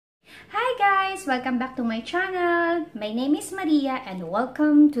guys! Welcome back to my channel. My name is Maria and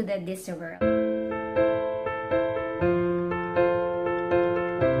welcome to the Disney World.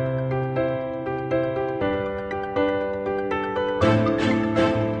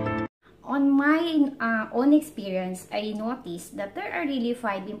 On my own experience, I noticed that there are really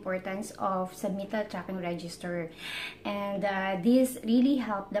 5 importance of submittal tracking register, and this really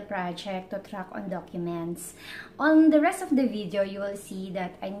helped the project to track on documents. On the rest of the video, you will see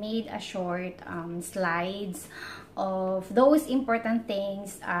that I made a short slides of those important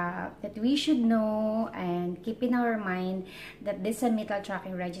things that we should know and keep in our mind that this submittal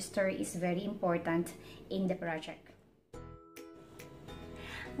tracking register is very important in the project.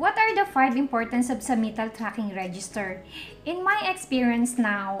 What are the 5 importance of submittal tracking register? In my experience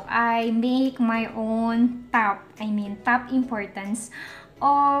now, I make my own top importance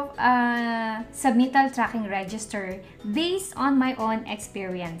of submittal tracking register based on my own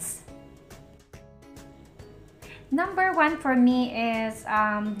experience. Number 1 for me is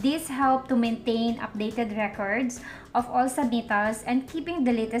this help to maintain updated records of all submittals and keeping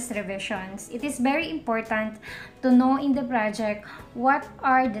the latest revisions. It is very important to know in the project what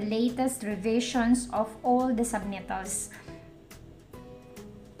are the latest revisions of all the submittals.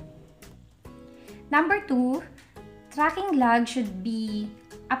 Number 2, tracking log should be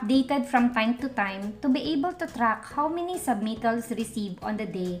updated from time to time to be able to track how many submittals received on the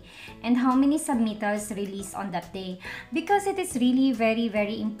day and how many submittals released on that day, because it is really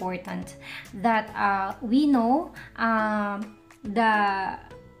very important that we know the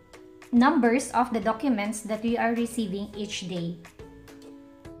numbers of the documents that we are receiving each day.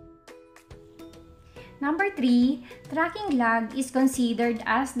 Number 3, tracking log is considered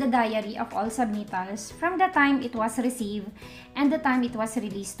as the diary of all submittals from the time it was received and the time it was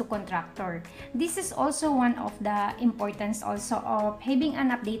released to contractor. This is also one of the importance also of having an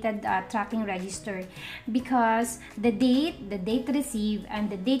updated tracking register, because the date received and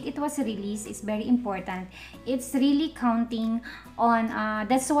the date it was released is very important. It's really counting on,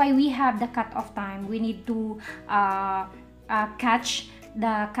 that's why we have the cut-off time. We need to catch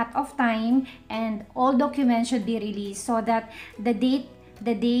the cut-off time, and all documents should be released so that the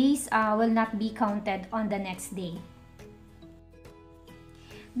days will not be counted on the next day.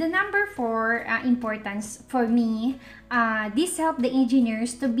 The number 4 importance for me, this help the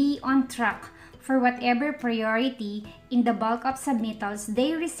engineers to be on track for whatever priority in the bulk of submittals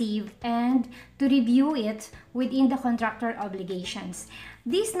they receive and to review it within the contractor obligations.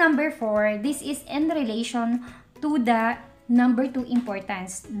 This number 4, this is in relation to the number 2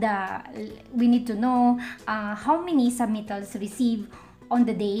 importance. We need to know how many submittals received on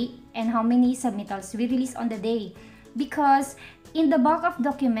the day and how many submittals we release on the day, because in the bulk of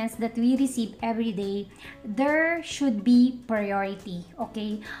documents that we receive every day, there should be priority.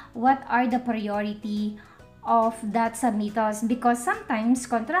 Okay, what are the priority of that submittals? Because sometimes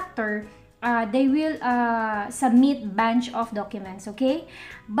contractor they will submit bunch of documents, okay,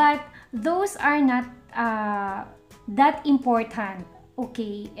 but those are not that important.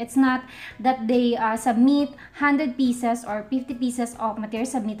 Okay, it's not that they submit 100 pieces or 50 pieces of material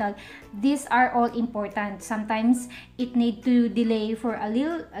submittal. These are all important. Sometimes it need to delay for a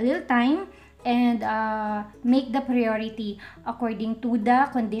little time and make the priority according to the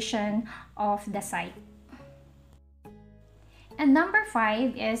condition of the site. And number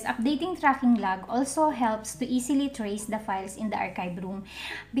 5 is updating tracking log also helps to easily trace the files in the archive room,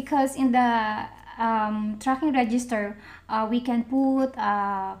 because in the tracking register we can put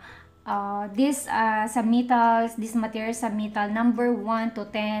this submittals, this material submittal number 1 to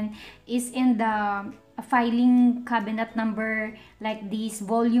 10 is in the filing cabinet number like this,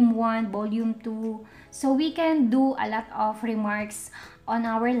 volume 1, volume 2, so we can do a lot of remarks on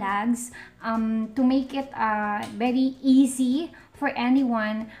our logs to make it very easy for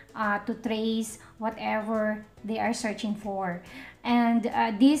anyone to trace whatever they are searching for. And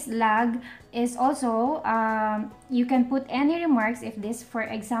this log is also, you can put any remarks if this, for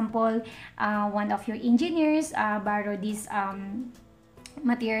example, one of your engineers borrow this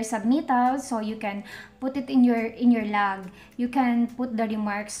material submittal, so you can put it in your log. You can put the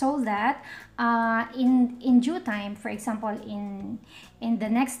remarks so that in due time, for example, in the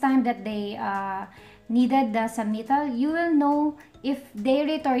next time that they needed the submittal, you will know if they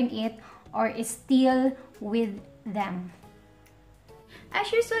return it or is still with them. As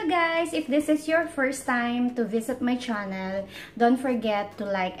usual guys, if this is your first time to visit my channel, don't forget to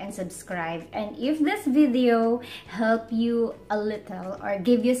like and subscribe. And if this video helped you a little or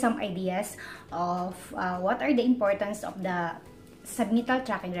give you some ideas of what are the importance of the Submittal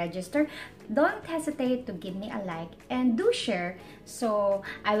Tracking Register, don't hesitate to give me a like and do share, so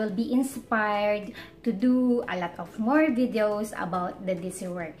I will be inspired to do a lot of more videos about the DC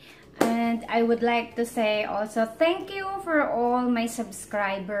work. And I would like to say also thank you for all my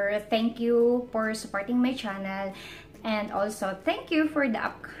subscribers. Thank you for supporting my channel. And also thank you for the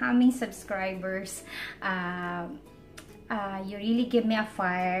upcoming subscribers. You really give me a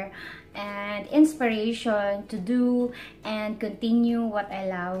fire and inspiration to do and continue what I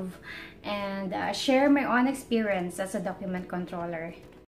love, and share my own experience as a document controller.